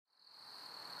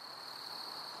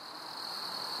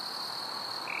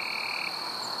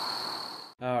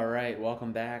All right,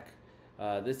 welcome back.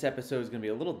 This episode is going to be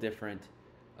a little different.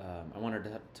 I wanted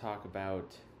to talk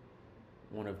about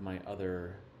one of my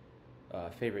other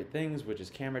favorite things, which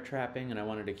is camera trapping, and I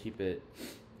wanted to keep it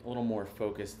a little more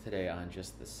focused today on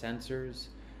just the sensors.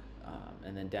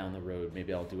 And then down the road,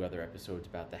 maybe I'll do other episodes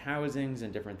about the housings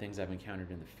and different things I've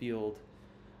encountered in the field.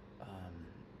 Um,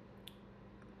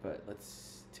 but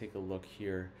let's take a look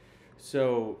here.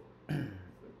 So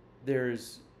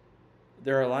there's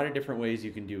there are a lot of different ways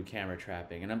you can do camera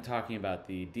trapping, and I'm talking about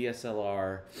the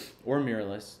DSLR or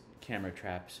mirrorless camera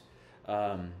traps.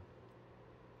 Um,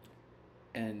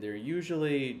 and they're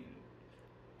usually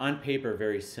on paper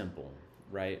very simple,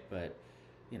 right? But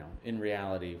in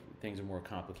reality, things are more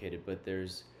complicated. But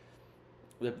there's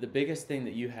the biggest thing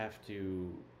that you have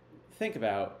to think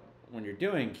about when you're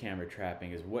doing camera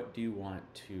trapping is, what do you want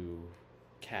to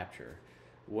capture?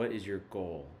 What is your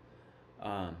goal?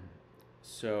 Um,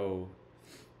 so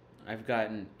I've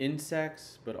gotten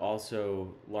insects, but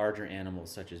also larger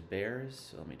animals such as bears.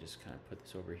 So let me just kind of put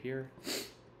this over here.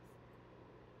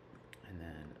 And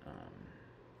then,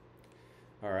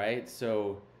 all right,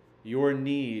 so your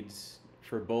needs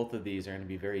for both of these are going to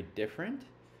be very different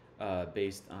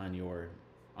based on your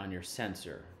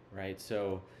sensor, right?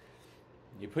 So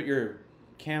you put your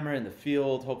camera in the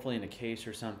field, hopefully in a case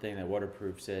or something that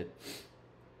waterproofs it.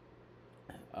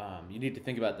 You need to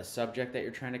think about the subject that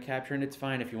you're trying to capture, and it's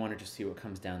fine if you want to just see what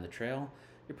comes down the trail.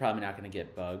 You're probably not going to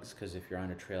get bugs, because if you're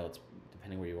on a trail, it's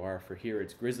depending where you are. For here,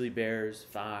 it's grizzly bears,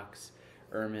 fox,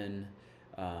 ermine.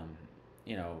 In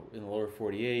the lower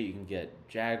 48, you can get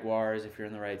jaguars if you're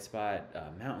in the right spot,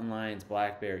 mountain lions,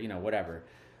 black bear, whatever.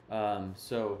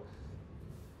 So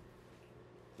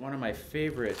one of my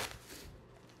favorite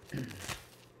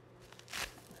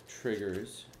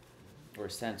triggers or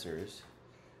sensors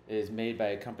is made by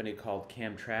a company called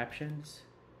Camtraptions.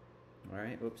 All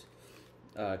right, oops.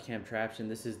 Camtraption.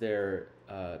 This is their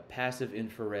passive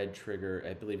infrared trigger.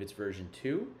 I believe it's version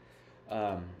 2.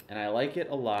 And I like it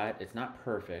a lot. It's not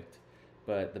perfect,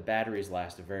 but the batteries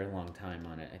last a very long time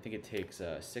on it. I think it takes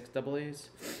 6 AA's,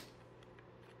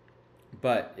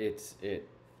 but it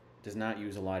does not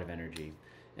use a lot of energy.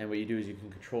 And what you do is you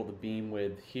can control the beam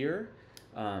width here.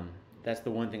 That's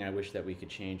the one thing I wish that we could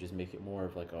change, is make it more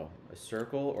of like a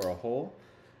circle or a hole.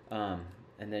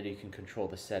 And then you can control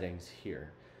the settings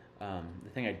here. The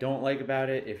thing I don't like about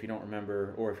it, if you don't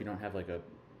remember, or if you don't have like a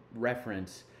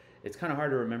reference, it's kind of hard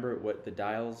to remember what the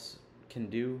dials can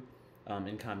do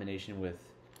in combination with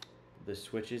the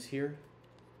switches here.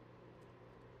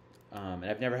 And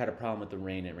I've never had a problem with the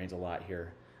rain. It rains a lot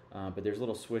here. But there's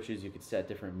little switches you could set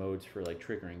different modes for, like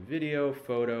triggering video,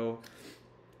 photo.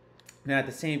 Now at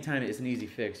the same time, it's an easy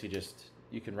fix.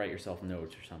 You can write yourself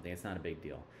notes or something. It's not a big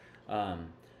deal.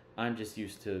 I'm just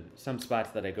used to some spots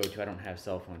that I go to, I don't have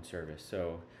cell phone service,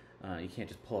 so you can't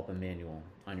just pull up a manual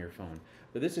on your phone.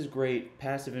 But this is great.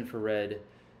 Passive infrared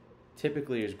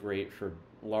typically is great for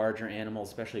larger animals,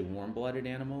 especially warm-blooded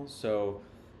animals. So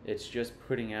it's just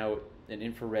putting out an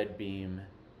infrared beam,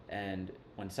 and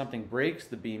when something breaks,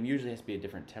 the beam usually has to be a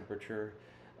different temperature.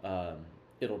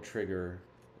 It'll trigger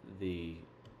the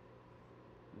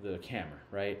camera,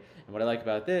 right? And what I like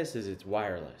about this is it's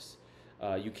wireless.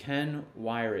 You can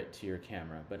wire it to your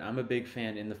camera, but I'm a big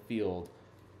fan in the field,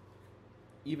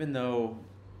 even though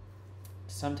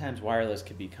sometimes wireless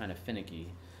can be kind of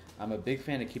finicky. I'm a big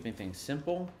fan of keeping things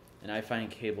simple, and I find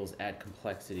cables add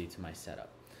complexity to my setup.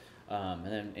 And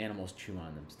then animals chew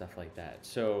on them, stuff like that.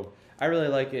 So I really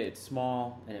like it. It's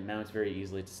small, and it mounts very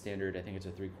easily. It's a standard, I think it's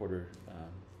a 3/4,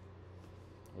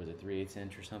 was it 3/8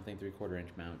 inch or something, 3/4 inch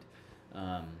mount.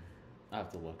 I'll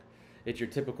have to look. It's your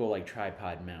typical like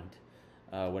tripod mount,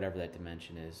 whatever that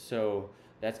dimension is. So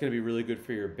that's going to be really good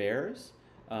for your bears.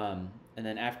 And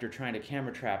then after trying to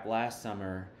camera trap last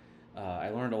summer, I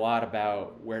learned a lot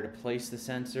about where to place the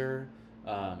sensor,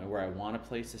 and where I want to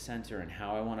place the sensor and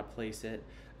how I want to place it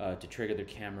to trigger the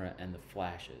camera and the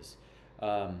flashes.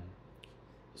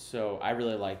 So I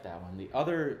really like that one. The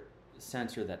other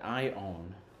sensor that I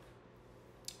own,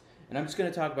 and I'm just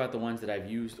going to talk about the ones that I've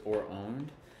used or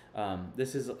owned.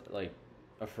 This is like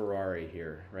a Ferrari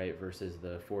here, right, versus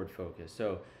the Ford Focus.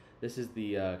 So this is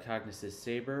the Cognysis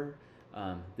Sabre.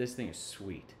 This thing is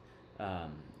sweet.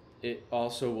 It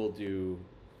also will do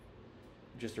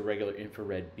just a regular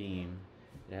infrared beam.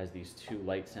 It has these 2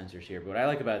 light sensors here. But what I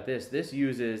like about this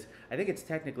uses, I think it's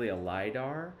technically a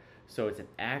LiDAR, so it's an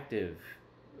active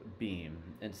beam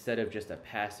instead of just a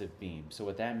passive beam. So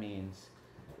what that means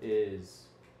is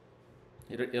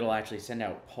it'll actually send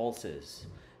out pulses,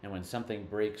 and when something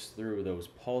breaks through those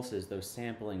pulses, those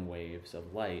sampling waves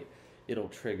of light, it'll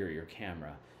trigger your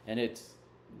camera. And it's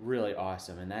really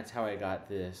awesome. And that's how I got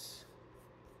this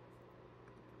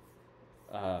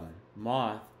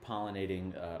moth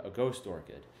pollinating a ghost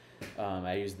orchid.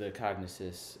 I use the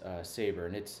Cognysis Sabre,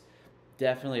 and it's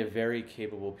definitely a very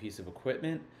capable piece of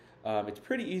equipment. It's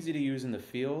pretty easy to use in the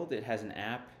field. It has an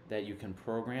app that you can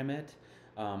program it,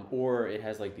 or it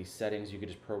has like these settings. You could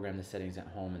just program the settings at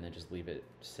home and then just leave it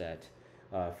set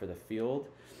for the field.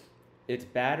 Its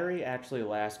battery actually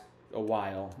lasts a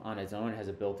while on its own. It has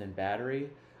a built-in battery,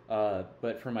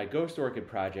 but for my ghost orchid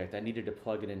project, I needed to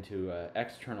plug it into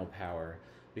external power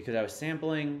because I was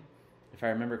sampling, if I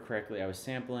remember correctly, I was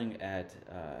sampling at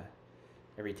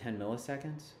every 10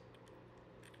 milliseconds.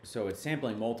 So it's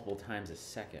sampling multiple times a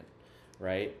second,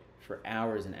 right? For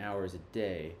hours and hours a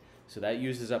day. So that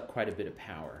uses up quite a bit of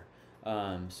power.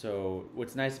 So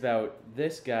what's nice about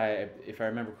this guy, if I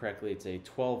remember correctly, it's a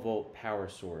 12-volt power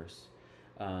source.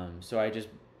 So I just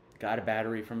got a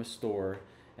battery from a store,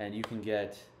 and you can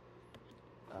get,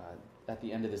 at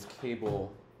the end of this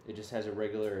cable, it just has a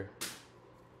regular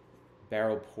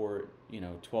barrel port,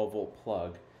 12-volt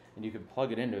plug, and you can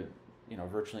plug it into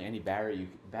virtually any battery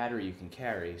you can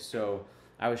carry. So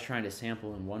I was trying to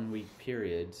sample in 1 week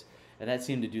periods, and that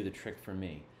seemed to do the trick for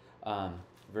me.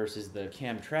 Versus the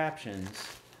Camtraptions,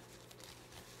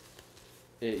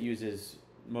 it uses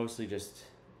mostly just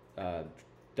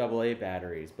AA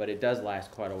batteries, but it does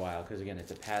last quite a while because, again,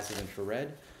 it's a passive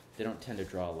infrared. They don't tend to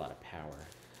draw a lot of power.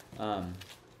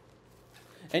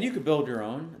 And you could build your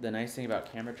own. The nice thing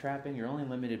about camera trapping, you're only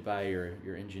limited by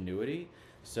your ingenuity.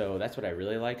 So that's what I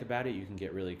really like about it. You can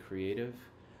get really creative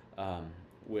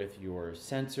with your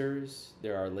sensors.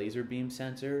 There are laser beam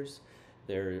sensors.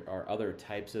 There are other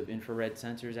types of infrared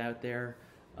sensors out there.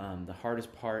 The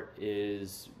hardest part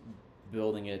is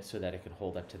building it so that it can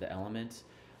hold up to the elements.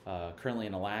 Currently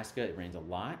in Alaska, it rains a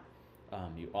lot.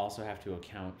 You also have to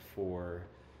account for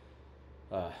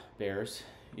bears,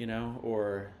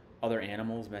 or other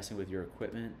animals messing with your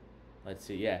equipment. Let's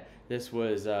see, yeah, this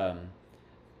was the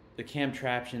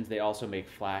Camtraptions. They also make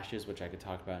flashes, which I could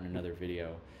talk about in another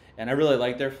video. And I really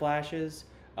like their flashes.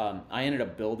 I ended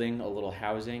up building a little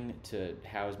housing to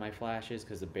house my flashes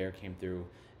because the bear came through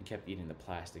and kept eating the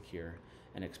plastic here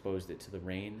and exposed it to the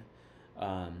rain.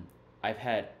 I've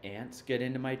had ants get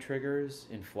into my triggers.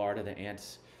 In Florida, the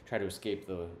ants try to escape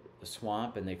the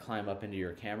swamp, and they climb up into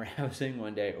your camera housing.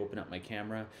 One day I opened up my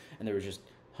camera, and there was just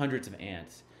hundreds of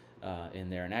ants in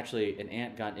there. And actually, an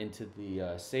ant got into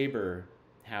the Sabre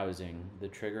housing, the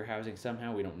trigger housing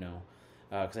somehow. We don't know.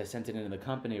 Because I sent it into the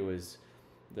company,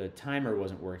 the timer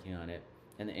wasn't working on it,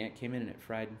 and the ant came in and it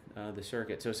fried the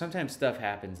circuit. So sometimes stuff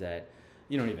happens that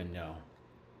you don't even know.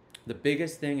 The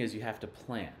biggest thing is you have to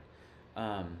plan.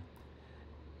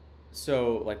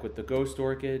 So like with the ghost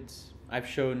orchids, I've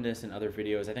shown this in other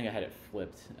videos. I think I had it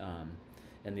flipped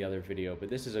in the other video, but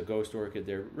this is a ghost orchid.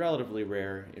 They're relatively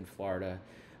rare in Florida,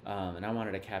 and I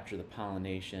wanted to capture the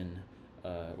pollination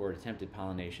or attempted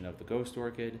pollination of the ghost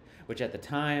orchid, which at the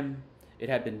time it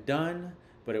had been done,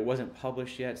 but it wasn't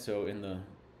published yet. So in the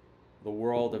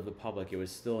world of the public, it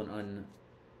was still an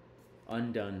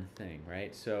undone thing,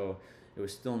 right? So it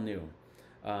was still new.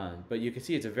 But you can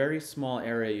see it's a very small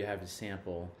area you have to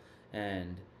sample,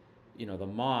 and the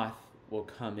moth will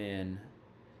come in,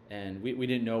 and we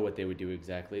didn't know what they would do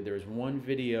exactly. There was one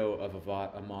video of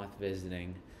a moth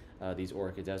visiting these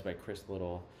orchids. That was by Chris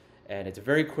Little, and it's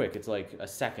very quick. It's like a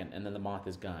second, and then the moth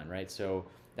is gone, right? So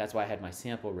that's why I had my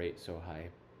sample rate so high.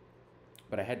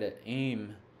 But I had to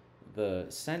aim the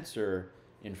sensor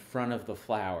in front of the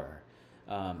flower.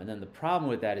 And then the problem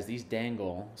with that is these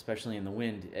dangle, especially in the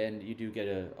wind, and you do get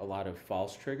a lot of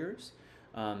false triggers.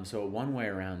 So one way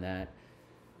around that,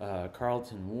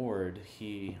 Carlton Ward,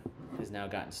 he has now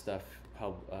gotten stuff,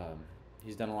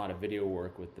 he's done a lot of video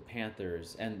work with the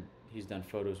Panthers, and he's done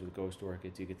photos with ghost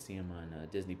orchids. You could see him on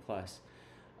Disney+.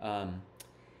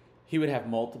 He would have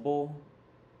multiple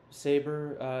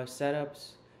Sabre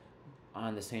setups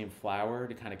on the same flower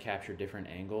to kind of capture different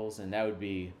angles, and that would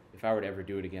be, if I were to ever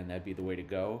do it again, that'd be the way to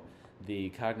go.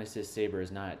 The Cognysis Sabre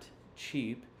is not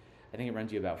cheap. I think it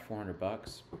runs you about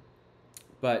 $400,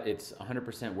 but it's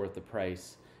 100% worth the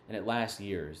price, and it lasts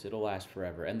years. It'll last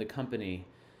forever. And the company,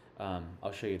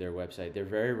 I'll show you their website, they're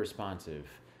very responsive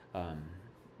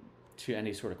to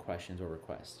any sort of questions or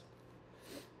requests.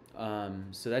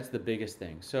 So that's the biggest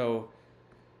thing. So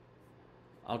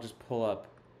I'll just pull up.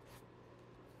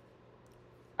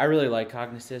 I really like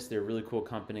Cognysis. They're a really cool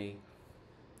company.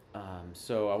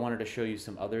 So I wanted to show you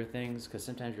some other things, because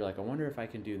sometimes you're like, I wonder if I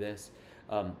can do this.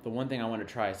 The one thing I want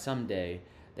to try someday,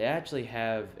 they actually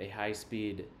have a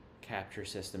high-speed capture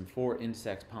system for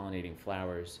insects pollinating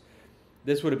flowers.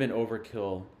 This would have been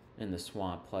overkill in the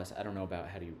swamp. Plus, I don't know about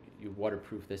how do you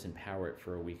waterproof this and power it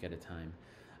for a week at a time.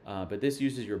 But this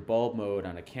uses your bulb mode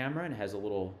on a camera and has a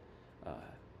little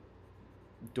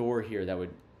door here that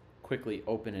would quickly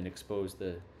open and expose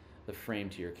the frame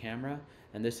to your camera.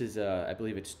 And this is, I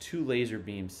believe it's 2 laser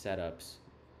beam setups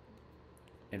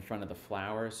in front of the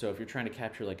flower. So if you're trying to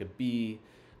capture like a bee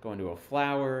going to a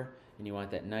flower and you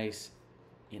want that nice,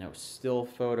 still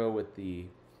photo with the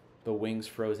wings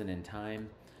frozen in time,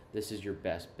 this is your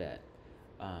best bet.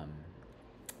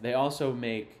 They also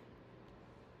make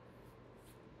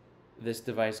this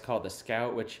device called the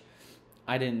Scout, which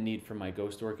I didn't need for my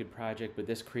Ghost Orchid project, but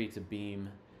this creates a beam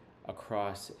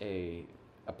across a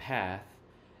path,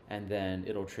 and then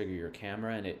it'll trigger your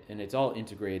camera, and it's all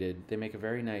integrated. They make a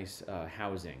very nice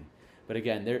housing, but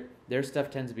again, their stuff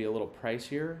tends to be a little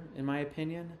pricier in my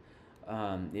opinion.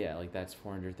 Yeah, like that's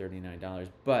 $439,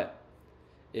 but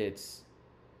it's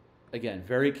again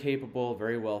very capable,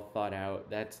 very well thought out.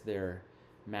 That's their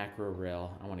macro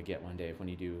rail. I want to get one day when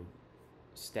you do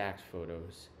stacked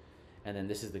photos. And then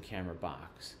this is the camera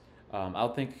box. I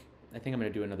think I'm going to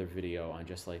do another video on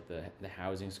just like the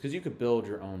housings, because you could build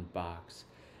your own box.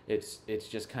 It's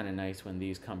just kind of nice when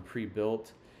these come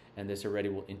pre-built, and this already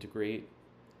will integrate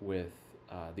with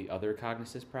the other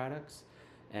Cognysis products,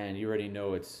 and you already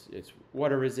know it's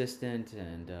water resistant,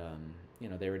 and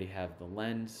they already have the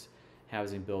lens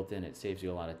housing built in. It saves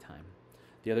you a lot of time.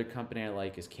 The other company I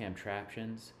like is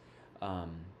Camtraptions.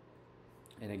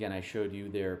 And again, I showed you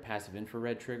their passive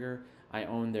infrared trigger. I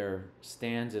own their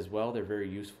stands as well. They're very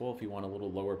useful if you want a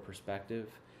little lower perspective,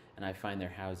 and I find their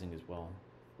housing is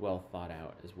well thought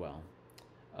out as well.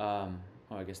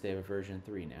 I guess they have a version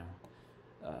 3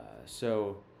 now.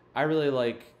 So I really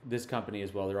like this company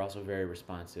as well. They're also very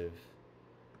responsive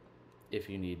if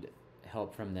you need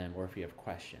help from them or if you have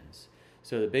questions.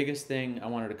 So the biggest thing I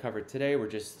wanted to cover today were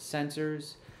just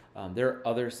sensors. There are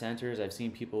other sensors. I've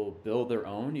seen people build their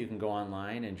own. You can go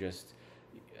online and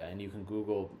you can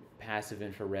Google passive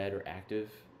infrared or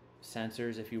active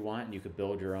sensors if you want, and you could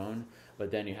build your own, but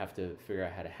then you have to figure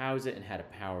out how to house it and how to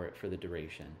power it for the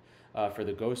duration. For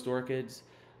the Ghost Orchids,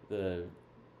 the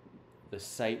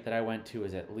site that I went to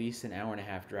was at least an hour and a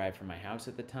half drive from my house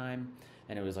at the time,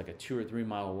 and it was like a 2 or 3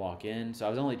 mile walk in, so I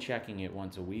was only checking it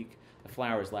once a week. The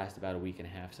flowers last about a week and a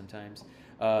half sometimes.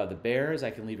 The bears, I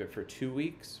can leave it for 2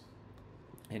 weeks,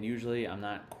 and usually I'm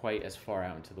not quite as far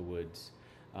out into the woods.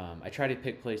 I try to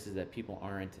pick places that people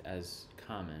aren't as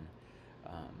common,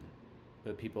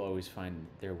 but people always find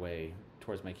their way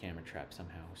towards my camera trap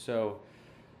somehow. So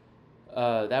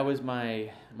that was my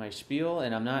spiel,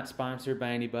 and I'm not sponsored by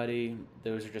anybody.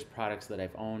 Those are just products that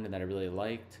I've owned and that I really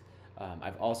liked.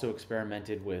 I've also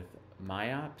experimented with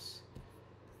Myops,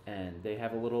 and they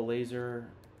have a little laser.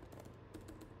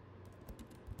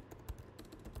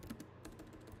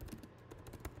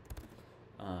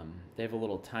 They have a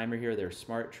little timer here. They're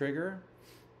Smart Trigger,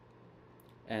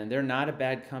 and they're not a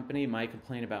bad company. My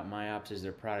complaint about Myops is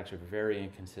their products are very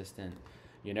inconsistent.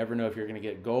 You never know if you're going to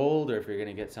get gold or if you're going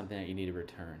to get something that you need to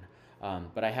return.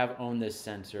 But I have owned this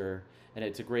sensor, and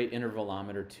it's a great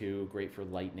intervalometer too, great for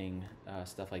lightning,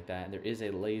 stuff like that. And there is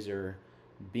a laser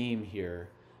beam here,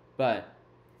 but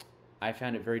I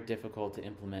found it very difficult to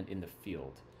implement in the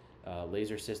field.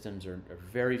 Laser systems are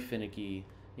very finicky.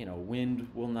 Wind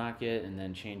will knock it and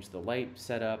then change the light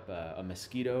setup. A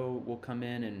mosquito will come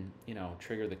in and,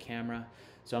 trigger the camera.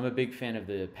 So I'm a big fan of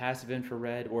the passive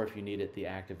infrared, or if you need it, the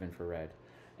active infrared.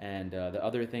 And the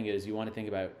other thing is you want to think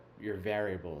about your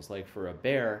variables. Like for a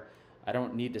bear, I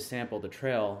don't need to sample the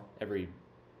trail every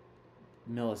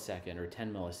millisecond or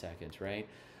 10 milliseconds, right?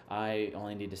 I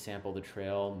only need to sample the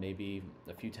trail maybe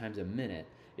a few times a minute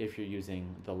if you're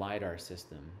using the LiDAR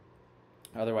system.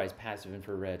 Otherwise, passive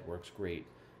infrared works great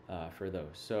for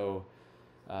those. So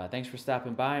thanks for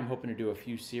stopping by. I'm hoping to do a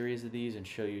few series of these and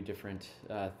show you different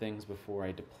things before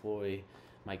I deploy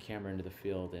my camera into the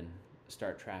field and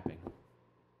start trapping.